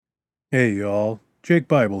Hey y'all, Jake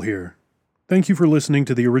Bible here. Thank you for listening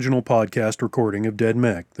to the original podcast recording of Dead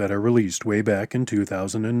Mech that I released way back in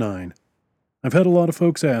 2009. I've had a lot of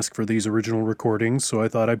folks ask for these original recordings, so I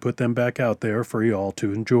thought I'd put them back out there for y'all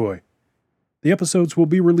to enjoy. The episodes will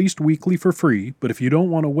be released weekly for free, but if you don't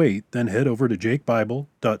want to wait, then head over to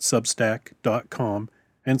jakebible.substack.com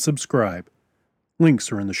and subscribe.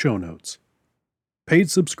 Links are in the show notes.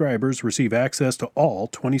 Paid subscribers receive access to all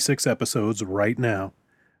 26 episodes right now.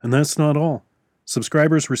 And that's not all.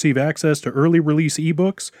 Subscribers receive access to early release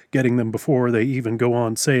ebooks, getting them before they even go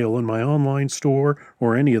on sale in my online store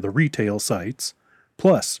or any of the retail sites.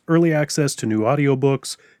 Plus, early access to new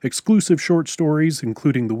audiobooks, exclusive short stories,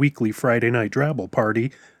 including the weekly Friday Night Drabble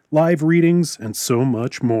Party, live readings, and so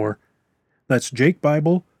much more. That's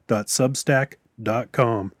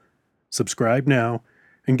jakebible.substack.com. Subscribe now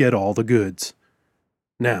and get all the goods.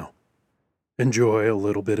 Now, enjoy a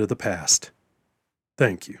little bit of the past.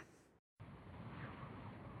 Thank you.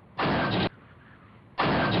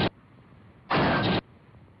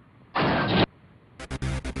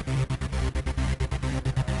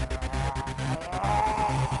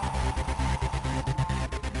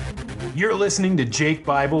 You're listening to Jake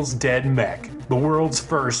Bible's Dead Mech, the world's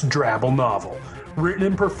first Drabble novel, written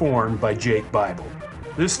and performed by Jake Bible.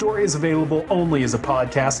 This story is available only as a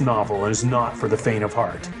podcast novel and is not for the faint of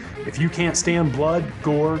heart. If you can't stand blood,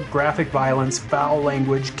 gore, graphic violence, foul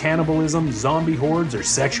language, cannibalism, zombie hordes, or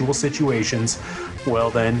sexual situations,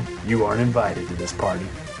 well then, you aren't invited to this party.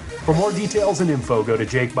 For more details and info, go to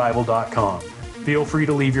jakebible.com. Feel free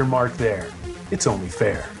to leave your mark there. It's only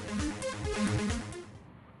fair.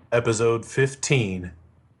 Episode 15,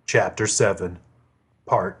 Chapter 7,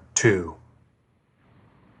 Part 2.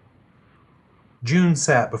 June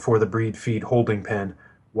sat before the breed feed holding pen,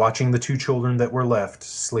 watching the two children that were left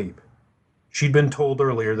sleep. She'd been told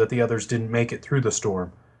earlier that the others didn't make it through the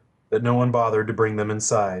storm, that no one bothered to bring them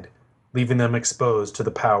inside, leaving them exposed to the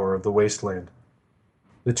power of the wasteland.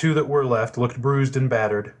 The two that were left looked bruised and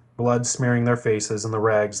battered, blood smearing their faces and the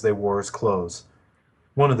rags they wore as clothes.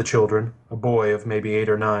 One of the children, a boy of maybe 8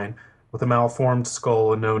 or 9, with a malformed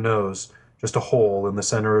skull and no nose, just a hole in the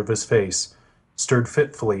center of his face, stirred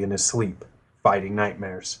fitfully in his sleep, fighting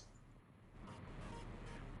nightmares.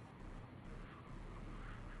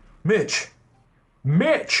 Mitch!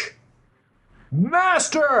 Mitch!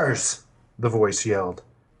 Masters! The voice yelled.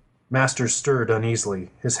 Masters stirred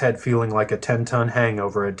uneasily, his head feeling like a 10-ton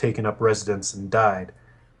hangover had taken up residence and died.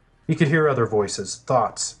 He could hear other voices,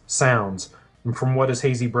 thoughts, sounds, and from what his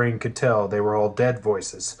hazy brain could tell, they were all dead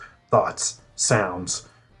voices, thoughts, sounds,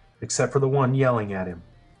 except for the one yelling at him.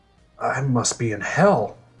 I must be in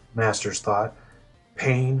hell, Masters thought.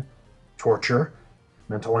 Pain, torture,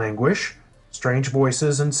 mental anguish, strange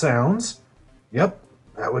voices and sounds. Yep,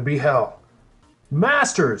 that would be hell.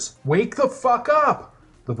 Masters, wake the fuck up!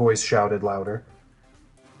 The voice shouted louder.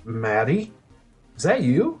 Maddie? Is that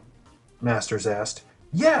you? Masters asked.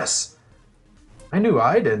 Yes! I knew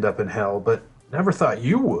I'd end up in hell, but never thought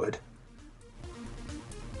you would.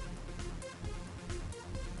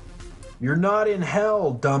 You're not in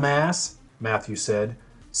hell, dumbass, Matthew said.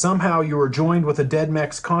 Somehow you are joined with a dead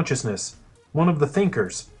mech's consciousness, one of the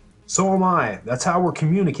thinkers. So am I. That's how we're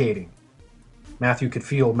communicating. Matthew could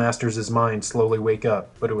feel Masters' mind slowly wake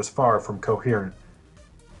up, but it was far from coherent.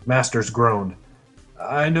 Masters groaned.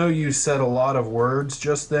 I know you said a lot of words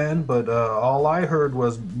just then, but all I heard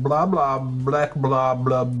was blah blah blah blah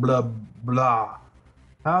blah blah blah.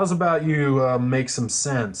 How's about you make some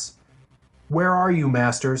sense? Where are you,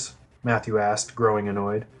 Masters? Matthew asked, growing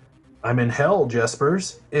annoyed. I'm in hell,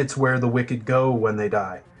 Jespers. It's where the wicked go when they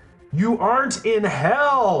die. You aren't in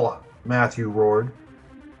hell! Matthew roared.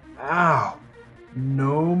 Ow.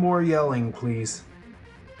 No more yelling, please.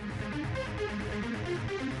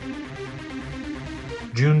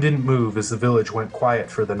 June didn't move as the village went quiet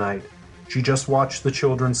for the night. She just watched the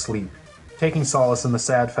children sleep, taking solace in the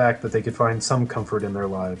sad fact that they could find some comfort in their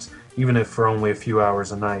lives, even if for only a few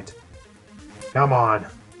hours a night. Come on,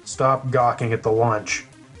 stop gawking at the lunch,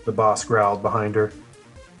 the boss growled behind her.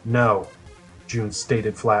 No, June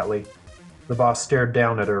stated flatly. The boss stared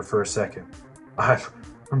down at her for a second.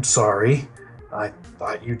 I'm sorry. I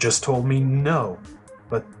thought you just told me no.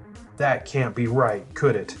 But that can't be right,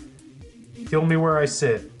 could it? Kill me where I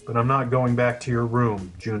sit, but I'm not going back to your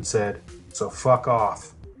room, June said. So fuck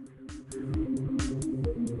off.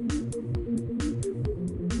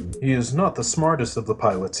 He is not the smartest of the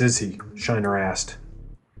pilots, is he? Shiner asked.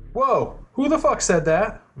 Whoa, who the fuck said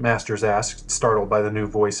that? Masters asked, startled by the new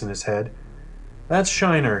voice in his head. That's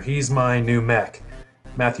Shiner, he's my new mech.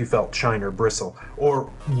 Matthew felt Shiner bristle.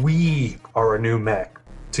 Or we are a new mech.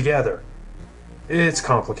 Together. It's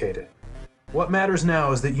complicated. What matters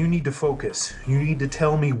now is that you need to focus. You need to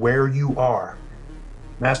tell me where you are.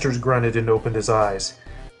 Masters grunted and opened his eyes.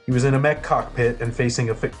 He was in a mech cockpit and facing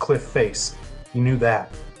a cliff face. He knew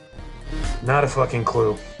that. Not a fucking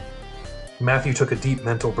clue. Matthew took a deep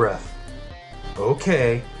mental breath.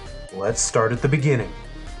 Okay, let's start at the beginning.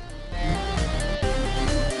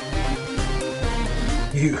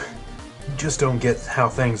 You just don't get how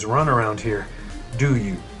things run around here, do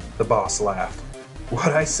you? The boss laughed. What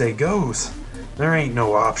I say goes. There ain't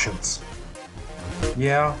no options.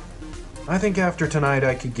 Yeah, I think after tonight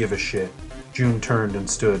I could give a shit. June turned and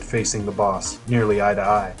stood facing the boss, nearly eye to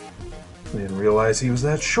eye. I didn't realize he was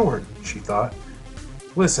that short, she thought.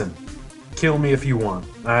 Listen, kill me if you want.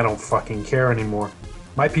 I don't fucking care anymore.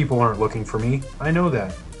 My people aren't looking for me. I know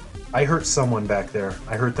that. I hurt someone back there.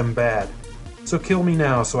 I hurt them bad. So kill me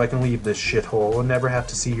now so I can leave this shithole and never have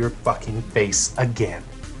to see your fucking face again.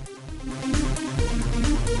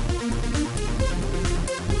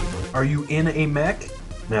 Are you in a mech?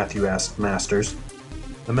 Matthew asked Masters.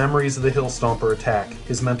 The memories of the Hill Stomper attack,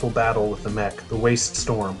 his mental battle with the mech, the waste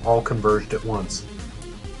storm, all converged at once.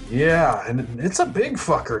 Yeah, and it's a big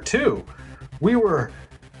fucker, too.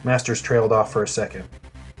 Masters trailed off for a second.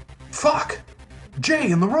 Fuck! Jay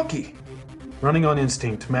and the Rookie! Running on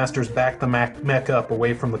instinct, Masters backed the mech up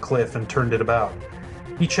away from the cliff and turned it about.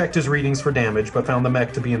 He checked his readings for damage, but found the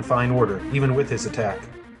mech to be in fine order, even with his attack.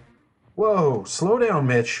 Whoa, slow down,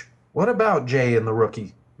 Mitch. What about Jay and the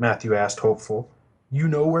Rookie? Matthew asked, hopeful. You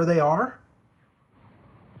know where they are?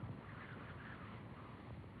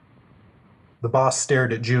 The boss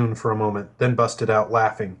stared at June for a moment, then busted out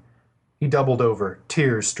laughing. He doubled over,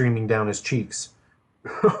 tears streaming down his cheeks.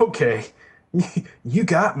 Okay, you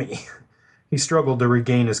got me. He struggled to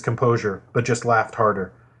regain his composure, but just laughed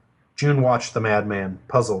harder. June watched the madman,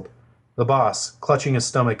 puzzled. The boss, clutching his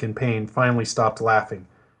stomach in pain, finally stopped laughing.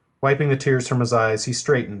 Wiping the tears from his eyes, he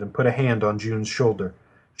straightened and put a hand on June's shoulder.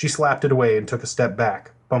 She slapped it away and took a step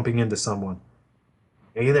back, bumping into someone.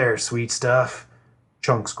 Hey there, sweet stuff,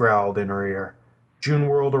 Chunks growled in her ear. June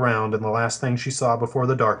whirled around, and the last thing she saw before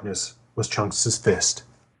the darkness was Chunks' fist.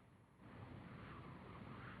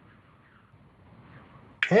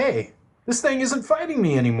 Hey, this thing isn't fighting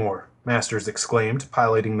me anymore, Masters exclaimed,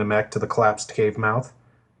 piloting the mech to the collapsed cave mouth.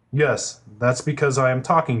 Yes, that's because I am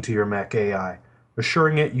talking to your mech AI,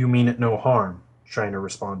 assuring it you mean it no harm, Shiner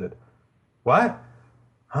responded. What?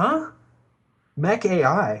 Huh? Mech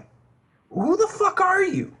AI? Who the fuck are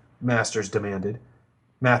you? Masters demanded.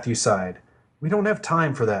 Matthew sighed. We don't have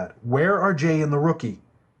time for that. Where are Jay and the Rookie?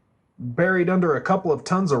 Buried under a couple of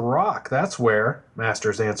tons of rock, that's where,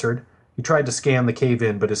 Masters answered. He tried to scan the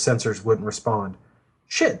cave-in, but his sensors wouldn't respond.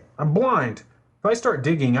 Shit, I'm blind. If I start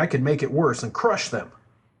digging, I could make it worse and crush them.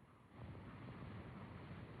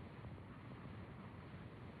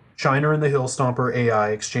 Shiner and the Hill Stomper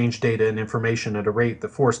AI exchanged data and information at a rate that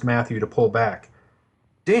forced Matthew to pull back.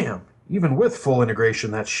 Damn, even with full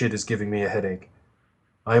integration, that shit is giving me a headache.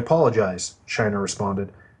 I apologize, Shiner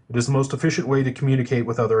responded. It is the most efficient way to communicate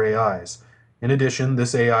with other AIs. In addition,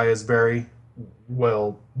 this AI is very,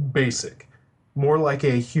 basic. More like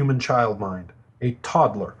a human child mind. A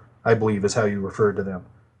toddler, I believe is how you referred to them.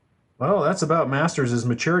 Well, that's about Masters'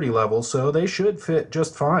 maturity level, so they should fit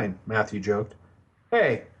just fine, Matthew joked.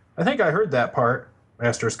 Hey, I think I heard that part,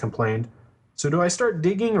 Masters complained. So do I start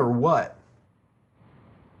digging or what?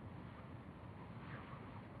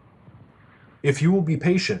 If you will be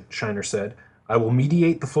patient, Shiner said, I will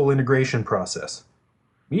mediate the full integration process.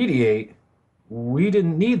 Mediate? We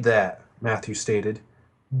didn't need that, Matthew stated.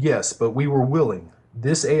 Yes, but we were willing.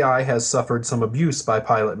 This AI has suffered some abuse by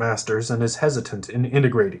Pilot Masters and is hesitant in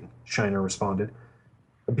integrating, Shiner responded.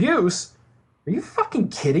 Abuse? Are you fucking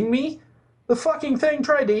kidding me? The fucking thing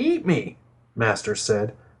tried to eat me, Masters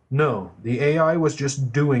said. No, the AI was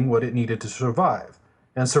just doing what it needed to survive,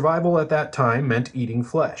 and survival at that time meant eating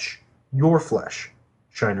flesh. Your flesh,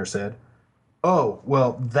 Shiner said. Oh,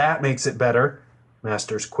 well, that makes it better,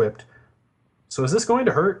 Masters quipped. So is this going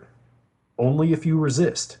to hurt? Only if you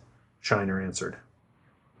resist, Shiner answered.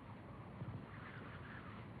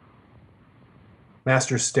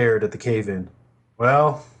 Masters stared at the cave-in.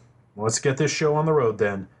 Well, let's get this show on the road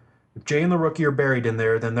then. If Jay and the Rookie are buried in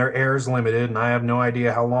there, then their air's limited, and I have no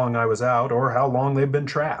idea how long I was out or how long they've been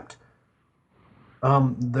trapped.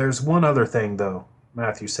 There's one other thing, though,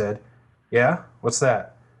 Matthew said. Yeah? What's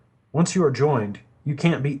that? Once you are joined, you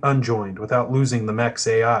can't be unjoined without losing the mech's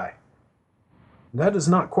AI. That is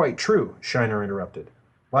not quite true, Shiner interrupted.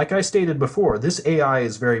 Like I stated before, this AI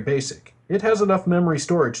is very basic. It has enough memory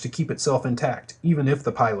storage to keep itself intact, even if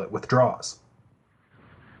the pilot withdraws.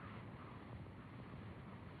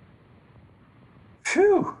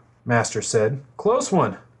 Phew! Masters said. Close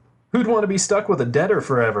one. Who'd want to be stuck with a deader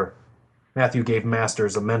forever? Matthew gave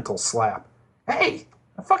Masters a mental slap. Hey,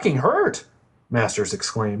 that fucking hurt, Masters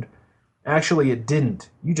exclaimed. Actually, it didn't.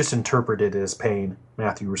 You just interpreted it as pain,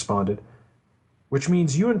 Matthew responded. Which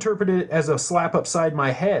means you interpreted it as a slap upside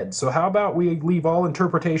my head, so how about we leave all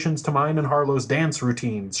interpretations to mine and Harlow's dance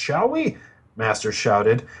routines, shall we? Masters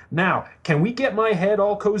shouted. Now, can we get my head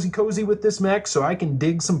all cozy with this mech so I can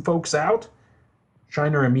dig some folks out?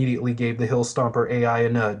 Shiner immediately gave the Hill Stomper AI a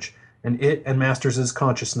nudge, and it and Masters'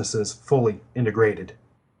 consciousnesses fully integrated.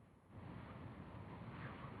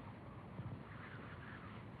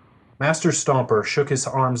 Master Stomper shook his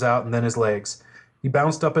arms out and then his legs. He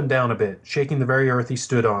bounced up and down a bit, shaking the very earth he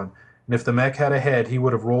stood on, and if the mech had a head, he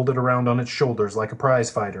would have rolled it around on its shoulders like a prize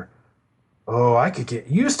fighter. Oh, I could get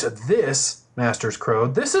used to this, Masters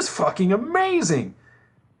crowed. This is fucking amazing!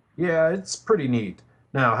 Yeah, it's pretty neat.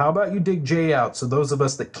 Now, how about you dig Jay out so those of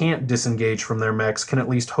us that can't disengage from their mechs can at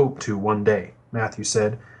least hope to one day, Matthew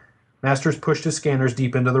said. Masters pushed his scanners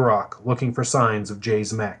deep into the rock, looking for signs of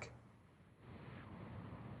Jay's mech.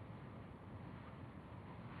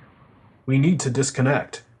 We need to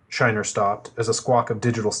disconnect. Shiner stopped as a squawk of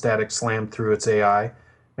digital static slammed through its AI.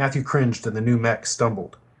 Matthew cringed and the new mech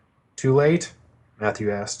stumbled. Too late?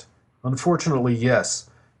 Matthew asked. Unfortunately, yes.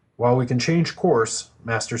 While we can change course,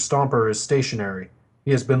 Master Stomper is stationary.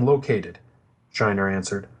 He has been located, Shiner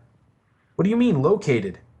answered. What do you mean,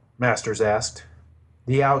 located? Masters asked.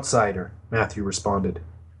 The Outsider, Matthew responded.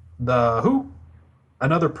 The who?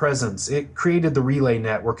 Another presence. It created the relay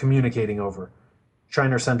net we're communicating over.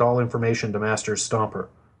 Shiner sent all information to Master's Stomper.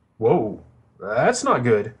 Whoa, that's not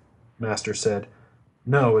good, Master said.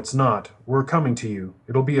 No, it's not. We're coming to you.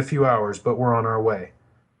 It'll be a few hours, but we're on our way.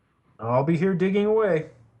 I'll be here digging away.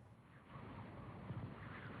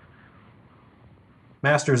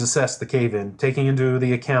 Masters assessed the cave-in, taking into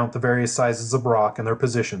the account the various sizes of rock and their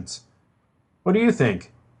positions. What do you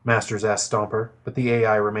think? Masters asked Stomper, but the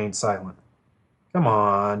AI remained silent. Come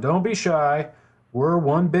on, don't be shy. We're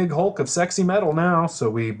one big hulk of sexy metal now, so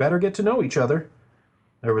we better get to know each other.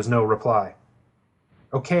 There was no reply.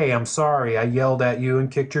 Okay, I'm sorry I yelled at you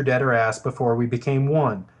and kicked your deader ass before we became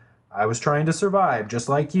one. I was trying to survive, just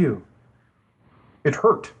like you. It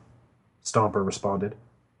hurt, Stomper responded.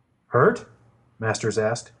 Hurt? Masters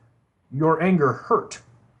asked. Your anger hurt.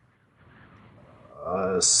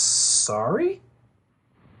 Sorry?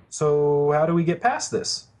 So how do we get past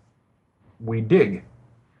this? We dig,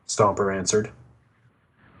 Stomper answered.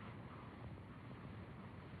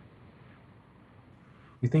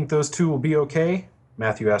 You think those two will be okay?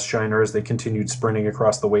 Matthew asked Shiner as they continued sprinting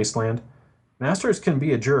across the wasteland. Masters can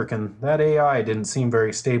be a jerk, and that AI didn't seem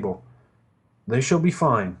very stable. They shall be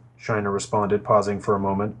fine, Shiner responded, pausing for a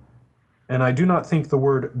moment. And I do not think the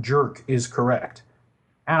word jerk is correct.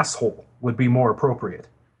 Asshole would be more appropriate.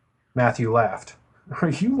 Matthew laughed. Are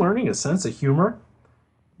you learning a sense of humor?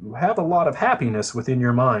 You have a lot of happiness within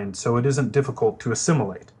your mind, so it isn't difficult to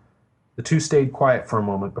assimilate. The two stayed quiet for a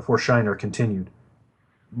moment before Shiner continued.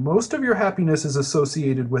 Most of your happiness is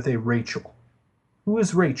associated with a Rachel. Who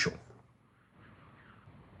is Rachel?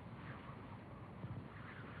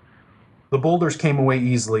 The boulders came away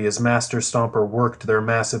easily as Master Stomper worked their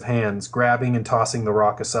massive hands, grabbing and tossing the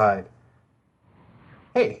rock aside.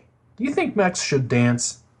 Hey, do you think mechs should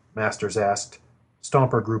dance? Masters asked.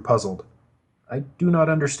 Stomper grew puzzled. I do not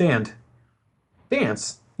understand.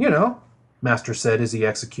 Dance, you know, Master said as he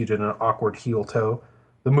executed an awkward heel toe.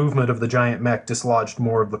 The movement of the giant mech dislodged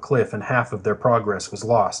more of the cliff and half of their progress was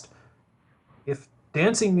lost. If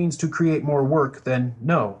dancing means to create more work, then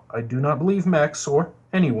no, I do not believe mechs, or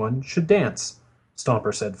anyone, should dance,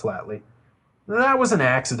 Stomper said flatly. That was an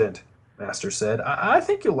accident, Master said. I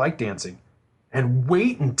think you'll like dancing. And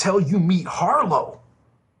wait until you meet Harlow!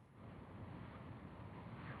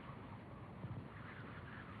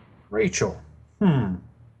 Rachel.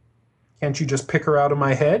 Can't you just pick her out of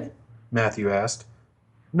my head? Matthew asked.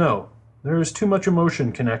 No, there is too much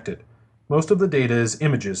emotion connected. Most of the data is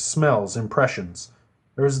images, smells, impressions.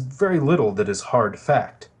 There is very little that is hard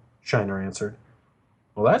fact, Shiner answered.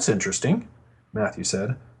 Well, that's interesting, Matthew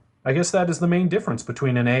said. I guess that is the main difference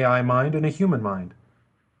between an AI mind and a human mind.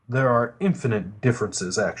 There are infinite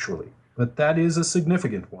differences, actually, but that is a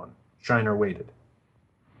significant one. Shiner waited.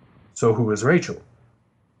 So who is Rachel?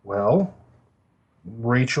 Well,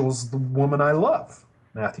 Rachel's the woman I love,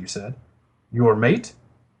 Matthew said. Your mate?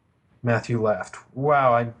 Matthew laughed.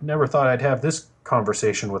 Wow, I never thought I'd have this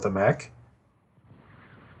conversation with a mech.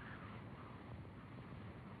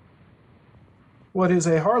 What is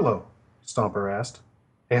a Harlow? Stomper asked.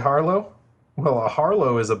 A Harlow? Well, a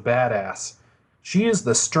Harlow is a badass. She is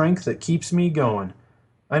the strength that keeps me going.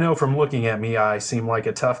 I know from looking at me I seem like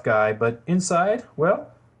a tough guy, but inside,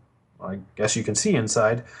 well, I guess you can see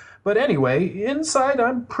inside. But anyway, inside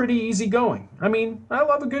I'm pretty easygoing. I mean, I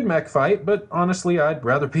love a good mech fight, but honestly, I'd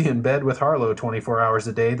rather be in bed with Harlow 24 hours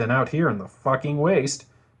a day than out here in the fucking waste.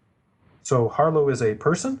 So Harlow is a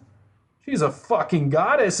person? She's a fucking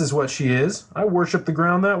goddess, is what she is. I worship the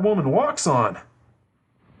ground that woman walks on.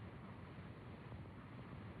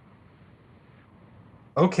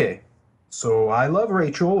 Okay, so I love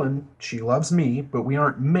Rachel and she loves me, but we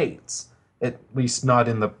aren't mates. At least not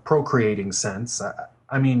in the procreating sense.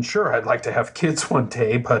 I mean, sure, I'd like to have kids one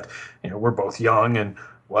day, but we're both young and,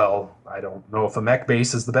 well, I don't know if a mech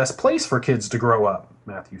base is the best place for kids to grow up,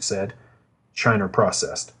 Matthew said. Shiner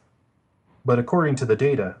processed. But according to the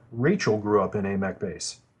data, Rachel grew up in a mech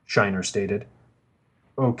base, Shiner stated.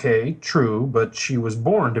 Okay, true, but she was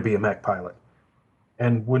born to be a mech pilot.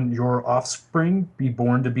 And wouldn't your offspring be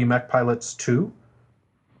born to be mech pilots too?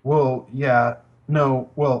 Well, yeah, no,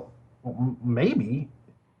 well, maybe.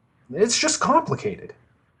 It's just complicated.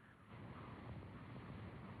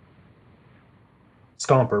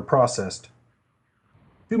 Stomper processed.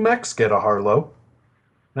 Do mechs get a Harlow?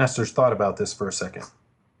 Masters thought about this for a second.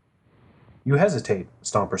 You hesitate,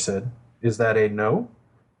 Stomper said. Is that a no?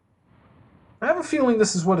 I have a feeling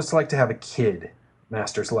this is what it's like to have a kid,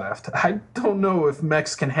 Masters laughed. I don't know if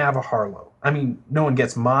mechs can have a Harlow. I mean, no one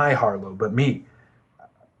gets my Harlow but me.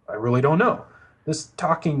 I really don't know. This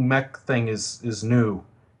talking mech thing is new.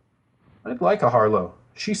 I'd like a Harlow.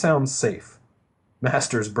 She sounds safe.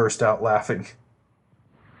 Masters burst out laughing.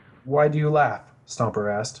 Why do you laugh?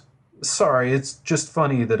 Stomper asked. Sorry, it's just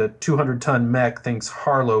funny that a 200-ton mech thinks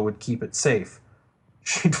Harlow would keep it safe.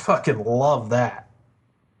 She'd fucking love that.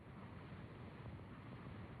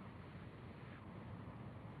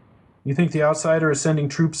 You think the Outsider is sending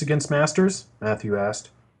troops against Masters? Matthew asked.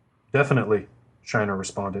 Definitely, Shiner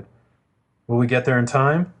responded. Will we get there in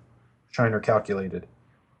time? Shiner calculated.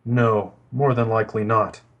 No, more than likely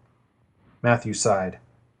not. Matthew sighed.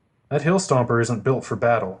 That hill stomper isn't built for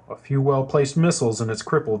battle. A few well-placed missiles and it's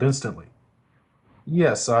crippled instantly.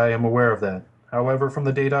 Yes, I am aware of that. However, from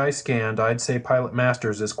the data I scanned, I'd say Pilot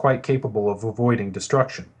Masters is quite capable of avoiding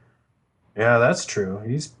destruction. Yeah, that's true.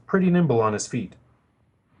 He's pretty nimble on his feet.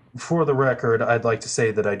 For the record, I'd like to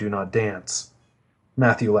say that I do not dance.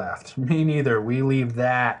 Matthew laughed. Me neither. We leave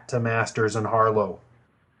that to Masters and Harlow.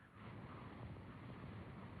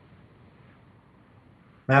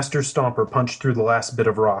 Master Stomper punched through the last bit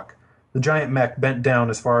of rock. The giant mech bent down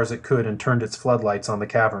as far as it could and turned its floodlights on the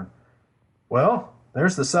cavern. Well,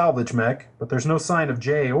 there's the salvage mech, but there's no sign of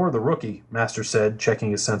Jay or the rookie, Master said,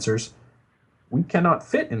 checking his sensors. We cannot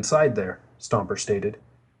fit inside there, Stomper stated.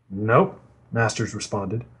 Nope, Masters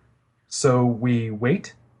responded. So we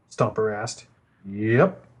wait? Stomper asked.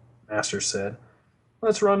 Yep, Masters said.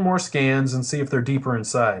 Let's run more scans and see if they're deeper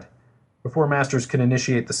inside. Before Masters could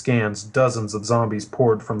initiate the scans, dozens of zombies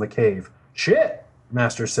poured from the cave. Shit,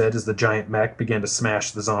 Masters said as the giant mech began to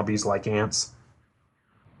smash the zombies like ants.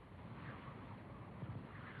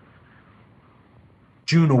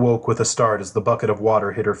 June awoke with a start as the bucket of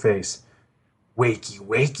water hit her face. Wakey,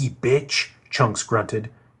 wakey, bitch, Chunks grunted.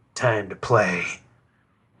 Time to play.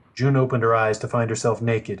 June opened her eyes to find herself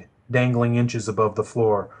naked, dangling inches above the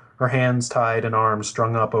floor, her hands tied and arms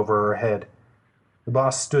strung up over her head. The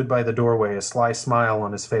boss stood by the doorway, a sly smile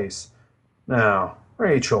on his face. Now,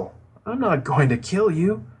 Rachel, I'm not going to kill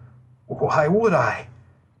you. Why would I?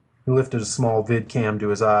 He lifted a small vid cam to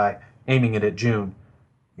his eye, aiming it at June.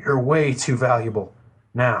 You're way too valuable.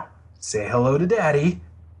 Now, say hello to Daddy.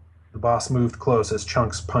 The boss moved close as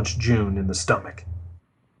Chunks punched June in the stomach.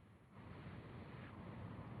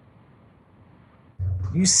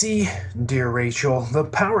 You see, dear Rachel, the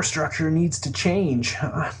power structure needs to change.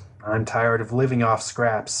 I'm tired of living off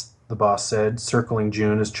scraps, the boss said, circling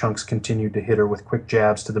June as Chunks continued to hit her with quick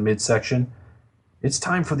jabs to the midsection. It's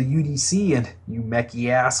time for the UDC and you mechy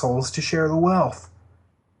assholes to share the wealth.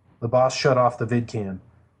 The boss shut off the vidcam.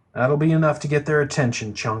 That'll be enough to get their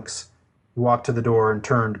attention, Chunks. He walked to the door and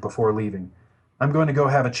turned before leaving. I'm going to go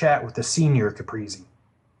have a chat with the senior Caprizi.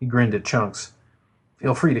 He grinned at Chunks.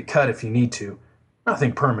 Feel free to cut if you need to.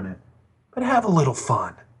 Nothing permanent, but have a little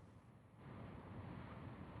fun.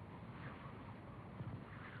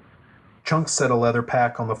 Chunks set a leather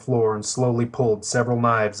pack on the floor and slowly pulled several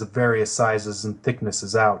knives of various sizes and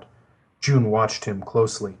thicknesses out. June watched him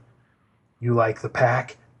closely. You like the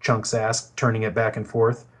pack? Chunks asked, turning it back and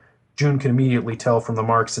forth. June could immediately tell from the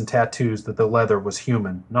marks and tattoos that the leather was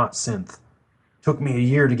human, not synth. Took me a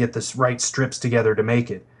year to get the right strips together to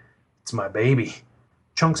make it. It's my baby.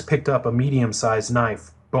 Chunks picked up a medium-sized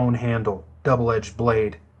knife, bone handle, double-edged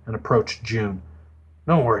blade, and approached June.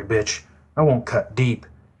 Don't worry, bitch. I won't cut deep.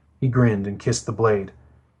 He grinned and kissed the blade.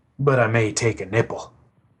 But I may take a nipple.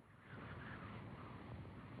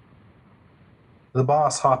 The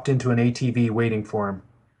boss hopped into an ATV waiting for him.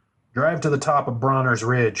 Drive to the top of Bronner's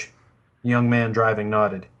Ridge. The young man driving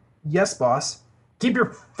nodded. Yes, boss. Keep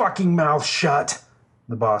your fucking mouth shut,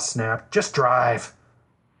 the boss snapped. Just drive.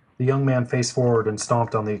 The young man faced forward and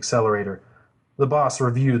stomped on the accelerator. The boss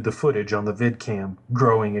reviewed the footage on the vidcam,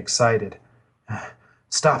 growing excited.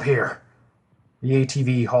 Stop here. The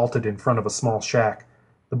ATV halted in front of a small shack.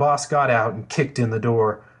 The boss got out and kicked in the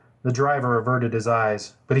door. The driver averted his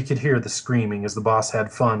eyes, but he could hear the screaming as the boss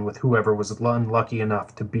had fun with whoever was unlucky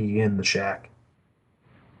enough to be in the shack.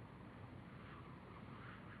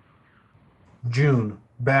 June,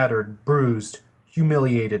 battered, bruised,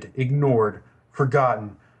 humiliated, ignored,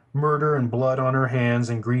 forgotten, murder and blood on her hands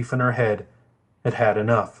and grief in her head, had had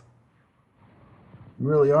enough. You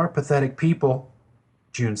really are pathetic people,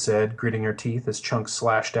 June said, gritting her teeth as chunks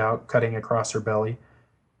slashed out, cutting across her belly.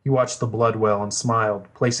 He watched the blood well and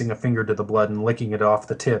smiled, placing a finger to the blood and licking it off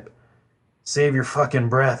the tip. Save your fucking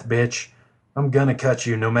breath, bitch. I'm gonna cut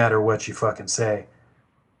you no matter what you fucking say.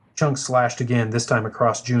 Chunks slashed again, this time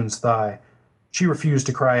across June's thigh. She refused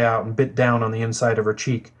to cry out and bit down on the inside of her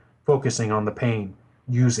cheek, focusing on the pain,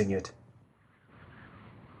 using it.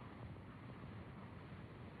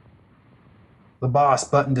 The boss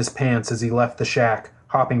buttoned his pants as he left the shack,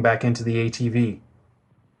 hopping back into the ATV.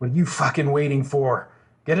 What are you fucking waiting for?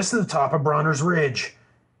 Get us to the top of Bronner's Ridge.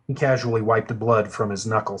 He casually wiped blood from his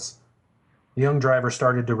knuckles. The young driver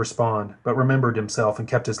started to respond, but remembered himself and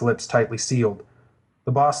kept his lips tightly sealed.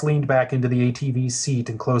 The boss leaned back into the ATV's seat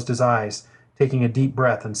and closed his eyes, taking a deep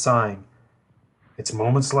breath and sighing. It's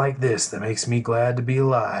moments like this that makes me glad to be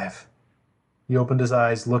alive. He opened his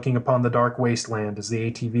eyes, looking upon the dark wasteland as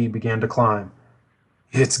the ATV began to climb.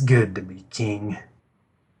 It's good to be king.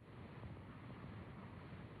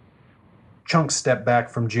 Chunks stepped back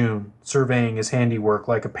from June, surveying his handiwork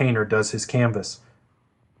like a painter does his canvas.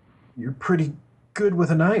 You're pretty good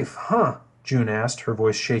with a knife, huh? June asked, her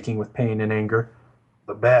voice shaking with pain and anger.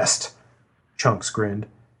 The best, Chunks grinned.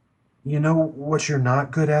 You know what you're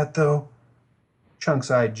not good at, though?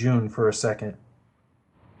 Chunks eyed June for a second.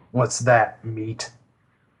 What's that, meat?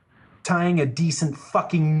 Tying a decent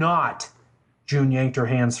fucking knot! June yanked her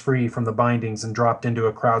hands free from the bindings and dropped into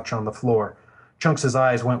a crouch on the floor. Chunks'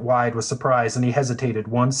 eyes went wide with surprise, and he hesitated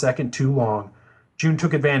 1 second too long. June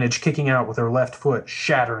took advantage, kicking out with her left foot,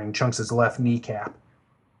 shattering Chunks' left kneecap.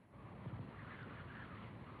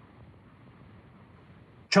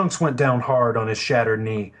 Chunks went down hard on his shattered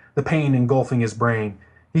knee, the pain engulfing his brain.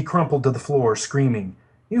 He crumpled to the floor, screaming,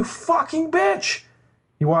 You fucking bitch!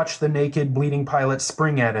 He watched the naked, bleeding pilot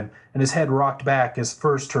spring at him, and his head rocked back as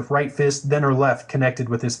first her right fist, then her left connected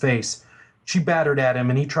with his face. She battered at him,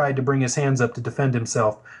 and he tried to bring his hands up to defend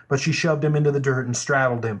himself, but she shoved him into the dirt and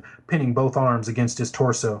straddled him, pinning both arms against his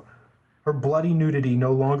torso. Her bloody nudity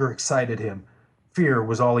no longer excited him. Fear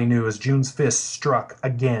was all he knew as June's fists struck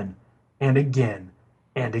again, and again,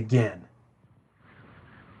 and again.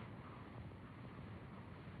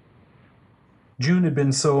 June had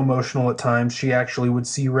been so emotional at times she actually would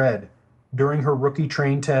see red. During her rookie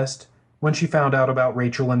train test, when she found out about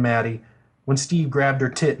Rachel and Maddie, when Steve grabbed her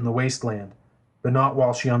tit in the wasteland, but not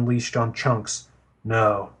while she unleashed on Chunks.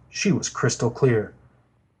 No, she was crystal clear.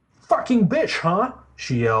 Fucking bitch, huh?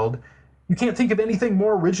 She yelled. You can't think of anything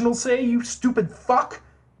more original, say, you stupid fuck?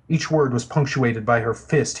 Each word was punctuated by her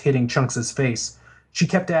fist hitting Chunks' face. She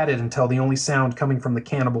kept at it until the only sound coming from the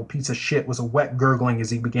cannibal piece of shit was a wet gurgling as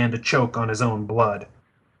he began to choke on his own blood.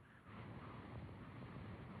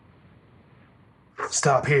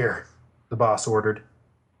 Stop here, the boss ordered.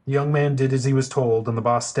 The young man did as he was told, and the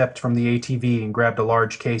boss stepped from the ATV and grabbed a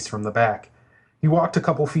large case from the back. He walked a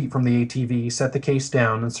couple feet from the ATV, set the case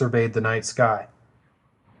down, and surveyed the night sky.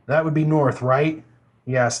 That would be north, right?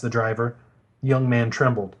 He asked the driver. The young man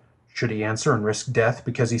trembled. Should he answer and risk death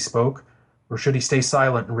because he spoke? Or should he stay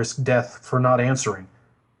silent and risk death for not answering?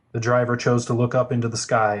 The driver chose to look up into the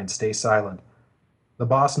sky and stay silent. The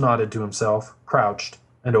boss nodded to himself, crouched,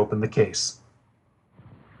 and opened the case.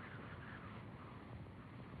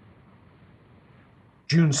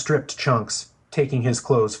 June stripped Chunks, taking his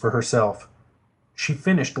clothes for herself. She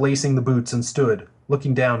finished lacing the boots and stood,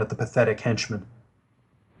 looking down at the pathetic henchman.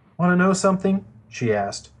 Want to know something? She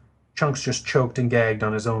asked. Chunks just choked and gagged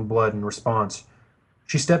on his own blood in response.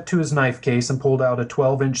 She stepped to his knife case and pulled out a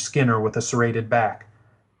 12-inch Skinner with a serrated back.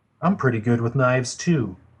 I'm pretty good with knives,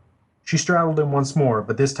 too. She straddled him once more,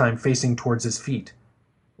 but this time facing towards his feet.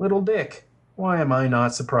 Little Dick, why am I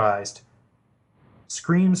not surprised?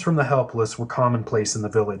 Screams from the helpless were commonplace in the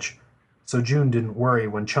village. so June didn't worry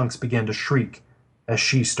when Chunks began to shriek as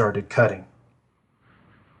she started cutting.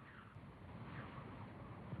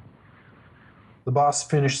 The boss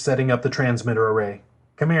finished setting up the transmitter array.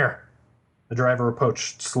 "Come here." The driver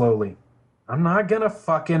approached slowly. "I'm not gonna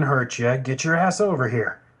fucking hurt you. Get your ass over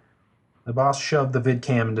here." The boss shoved the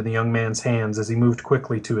vidcam into the young man's hands as he moved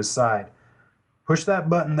quickly to his side. "Push that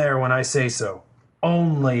button there when I say so.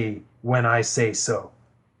 Only when I say so."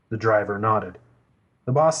 The driver nodded.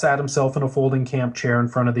 The boss sat himself in a folding camp chair in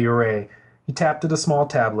front of the array. He tapped at a small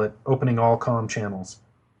tablet, opening all comm channels.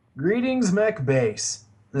 "Greetings, Mech Base.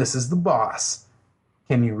 This is the boss.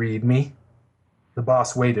 Can you read me?" The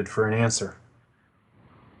boss waited for an answer.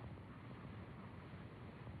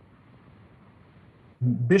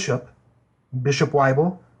 Bishop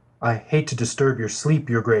Weibel, I hate to disturb your sleep,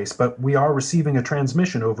 Your Grace, but we are receiving a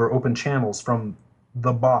transmission over open channels from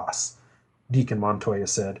the boss, Deacon Montoya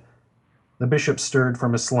said. The bishop stirred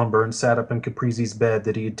from his slumber and sat up in Caprizi's bed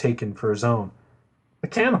that he had taken for his own. "The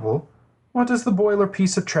cannibal? What does the boiler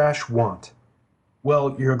piece of trash want?"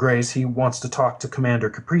 "Well, Your Grace, he wants to talk to Commander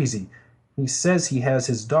Caprizi. He says he has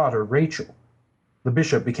his daughter, Rachel." The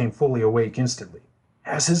bishop became fully awake instantly.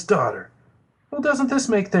 "Has his daughter? Well, doesn't this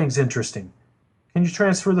make things interesting? Can you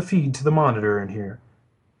transfer the feed to the monitor in here?"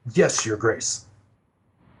 "Yes, Your Grace."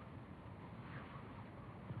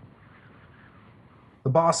 The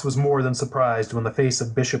boss was more than surprised when the face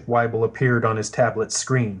of Bishop Weibel appeared on his tablet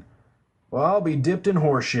screen. "Well, I'll be dipped in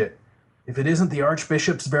horseshit. If it isn't the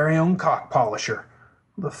Archbishop's very own cock polisher.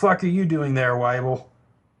 What the fuck are you doing there, Weibel?"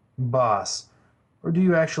 "Boss. Or do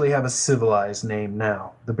you actually have a civilized name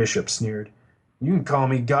now?" the bishop sneered. "You can call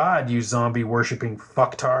me God, you zombie-worshipping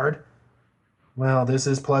fucktard." "Well, this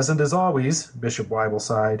is pleasant as always," Bishop Weibel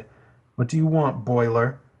sighed. "What do you want,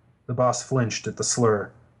 Boiler?" The boss flinched at the slur.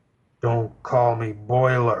 "Don't call me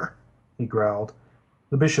Boiler," he growled.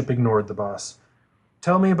 The bishop ignored the boss.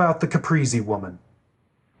 "Tell me about the Caprizi woman."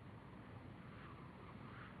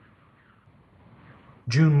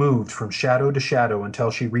 June moved from shadow to shadow until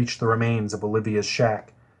she reached the remains of Olivia's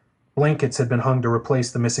shack. Blankets had been hung to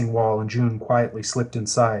replace the missing wall, and June quietly slipped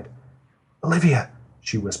inside. "Olivia,"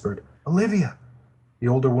 she whispered. "Olivia." The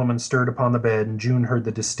older woman stirred upon the bed, and June heard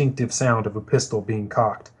the distinctive sound of a pistol being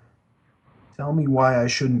cocked. "Tell me why I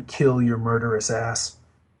shouldn't kill your murderous ass."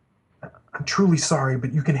 "I'm truly sorry,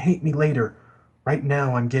 but you can hate me later. Right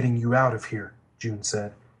now I'm getting you out of here," June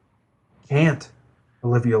said. "Can't."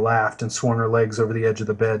 Olivia laughed and swung her legs over the edge of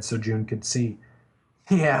the bed so June could see.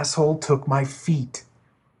 "The asshole took my feet."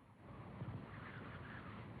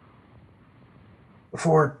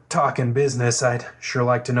 "Before talking business, I'd sure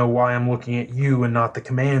like to know why I'm looking at you and not the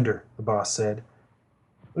commander," the boss said.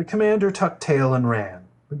 "The commander tucked tail and ran.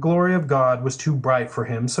 The glory of God was too bright for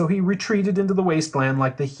him, so he retreated into the wasteland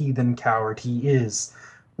like the heathen coward he is."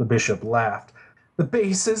 The bishop laughed. "The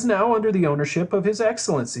base is now under the ownership of His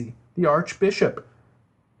Excellency, the Archbishop."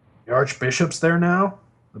 "The Archbishop's there now?"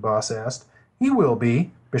 the boss asked. "He will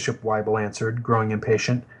be," Bishop Weibel answered, growing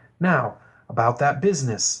impatient. "Now, about that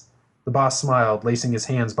business." The boss smiled, lacing his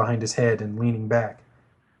hands behind his head and leaning back.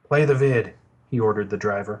 "Play the vid," he ordered the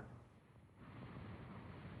driver.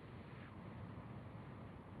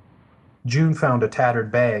 June found a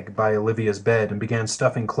tattered bag by Olivia's bed and began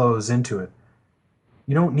stuffing clothes into it.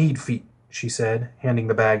 "You don't need feet," she said, handing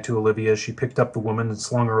the bag to Olivia as she picked up the woman and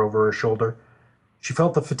slung her over her shoulder. She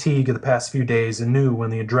felt the fatigue of the past few days and knew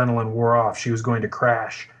when the adrenaline wore off she was going to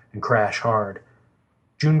crash, and crash hard.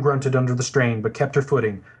 June grunted under the strain but kept her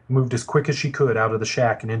footing and moved as quick as she could out of the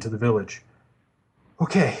shack and into the village.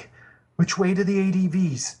 "Okay, which way to the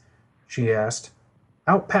ADVs?" she asked.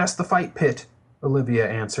 "Out past the fight pit," Olivia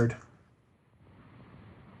answered.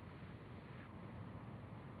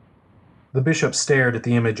 The bishop stared at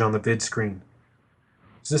the image on the vid screen.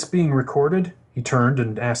 "Is this being recorded?" He turned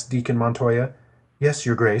and asked Deacon Montoya. "Yes,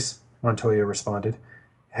 Your Grace," Montoya responded.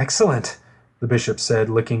 "Excellent," the bishop said,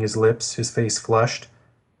 licking his lips, his face flushed.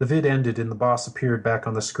 The vid ended and the boss appeared back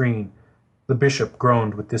on the screen. The bishop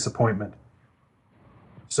groaned with disappointment.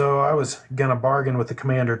 "So I was gonna bargain with the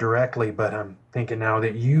commander directly, but I'm thinking now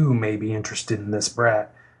that you may be interested in this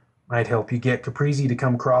brat. Might help you get Caprizi to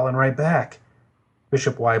come crawling right back."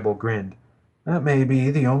 Bishop Weibel grinned. "That may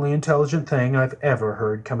be the only intelligent thing I've ever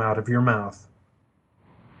heard come out of your mouth."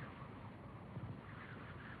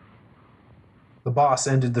 The boss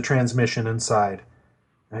ended the transmission and sighed.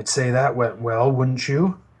 "I'd say that went well, wouldn't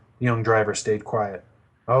you?" The young driver stayed quiet.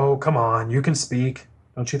 "Oh, come on, you can speak.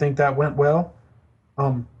 Don't you think that went well?"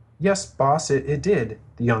 Yes, boss, it did,"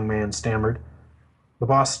 the young man stammered. The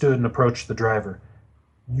boss stood and approached the driver.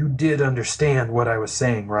 "You did understand what I was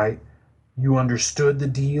saying, right? You understood the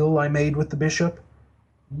deal I made with the bishop?"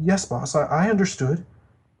 Yes, boss, I understood.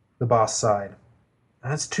 The boss sighed.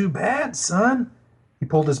 That's too bad, son. He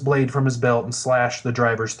pulled his blade from his belt and slashed the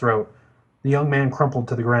driver's throat. The young man crumpled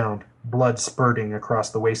to the ground, blood spurting across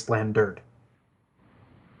the wasteland dirt.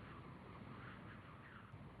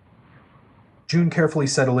 June carefully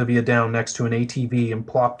set Olivia down next to an ATV and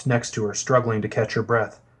plopped next to her, struggling to catch her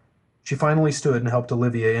breath. She finally stood and helped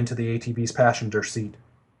Olivia into the ATV's passenger seat.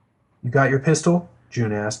 You got your pistol?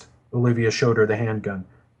 June asked. Olivia showed her the handgun.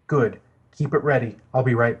 Good. Keep it ready. I'll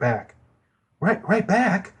be right back. Right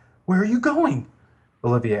back? Where are you going?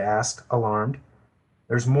 Olivia asked, alarmed.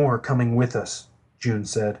 There's more coming with us, June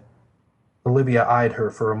said. Olivia eyed her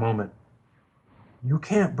for a moment. You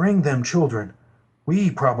can't bring them children.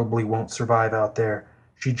 We probably won't survive out there,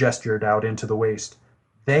 she gestured out into the waste.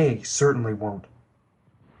 They certainly won't.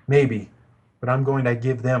 Maybe, but I'm going to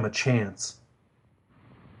give them a chance.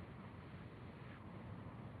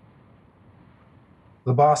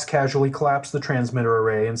 The boss casually collapsed the transmitter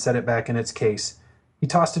array and set it back in its case. He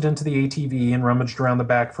tossed it into the ATV and rummaged around the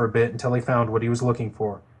back for a bit until he found what he was looking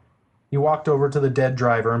for. He walked over to the dead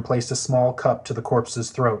driver and placed a small cup to the corpse's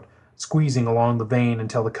throat, squeezing along the vein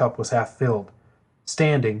until the cup was half filled.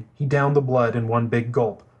 Standing, he downed the blood in one big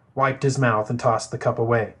gulp, wiped his mouth, and tossed the cup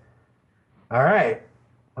away. All right,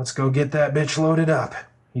 let's go get that bitch loaded up,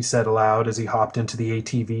 he said aloud as he hopped into the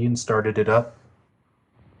ATV and started it up.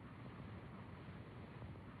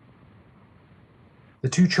 The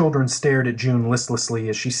two children stared at June listlessly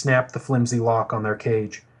as she snapped the flimsy lock on their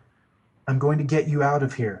cage. I'm going to get you out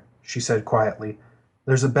of here, she said quietly.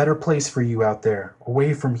 There's a better place for you out there,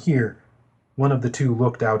 away from here. One of the two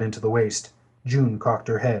looked out into the waste. June cocked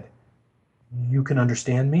her head. You can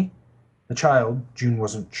understand me? The child, June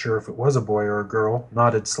wasn't sure if it was a boy or a girl,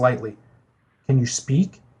 nodded slightly. Can you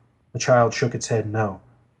speak? The child shook its head no.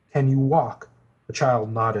 Can you walk? The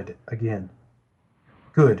child nodded again.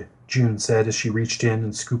 Good, June said as she reached in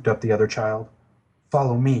and scooped up the other child.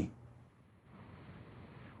 Follow me.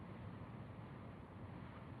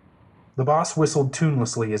 The boss whistled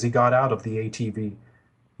tunelessly as he got out of the ATV.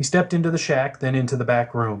 He stepped into the shack, then into the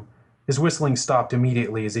back room. His whistling stopped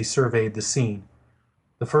immediately as he surveyed the scene.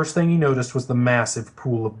 The first thing he noticed was the massive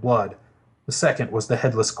pool of blood. The second was the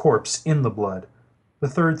headless corpse in the blood. The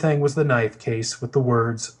third thing was the knife case with the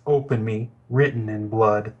words, "Open me," written in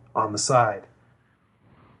blood on the side.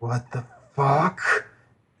 What the fuck?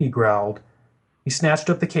 He growled. He snatched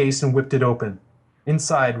up the case and whipped it open.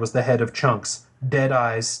 Inside was the head of Chunks, dead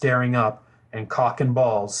eyes staring up, and cock and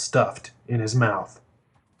balls stuffed in his mouth.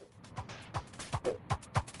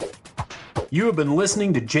 You have been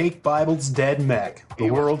listening to Jake Bible's Dead Mech,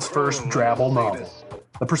 the world's first Drabble novel.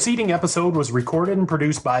 The preceding episode was recorded and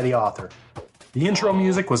produced by the author. The intro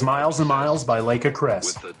music was Miles and Miles by Leica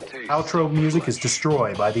Crest. Outro music is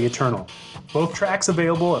Destroy by The Eternal. Both tracks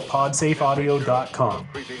available at podsafeaudio.com.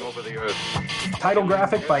 Title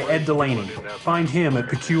graphic by Ed Delaney. Find him at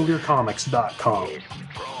peculiarcomics.com.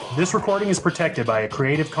 This recording is protected by a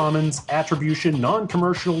Creative Commons Attribution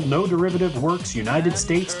Non-Commercial No Derivative Works United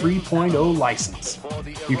States 3.0 license.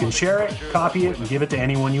 You can share it, copy it, and give it to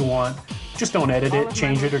anyone you want. Just don't edit it,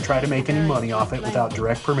 change it, or try to make any money off it without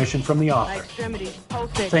direct permission from the author.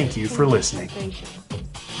 Thank you for listening.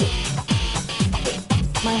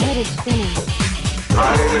 My head is spinning.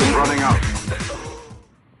 Time is running out.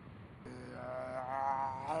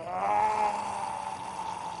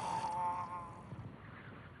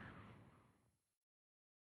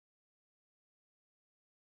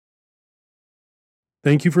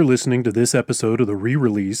 Thank you for listening to this episode of the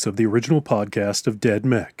re-release of the original podcast of Dead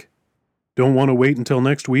Mech. Don't want to wait until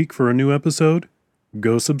next week for a new episode?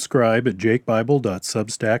 Go subscribe at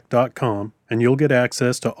jakebible.substack.com and you'll get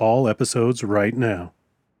access to all episodes right now.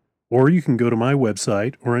 Or you can go to my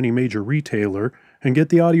website or any major retailer and get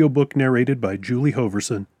the audiobook narrated by Julie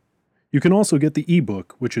Hoverson. You can also get the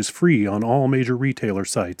ebook, which is free on all major retailer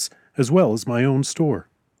sites, as well as my own store.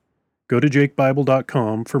 Go to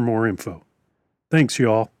jakebible.com for more info. Thanks,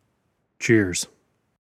 y'all. Cheers.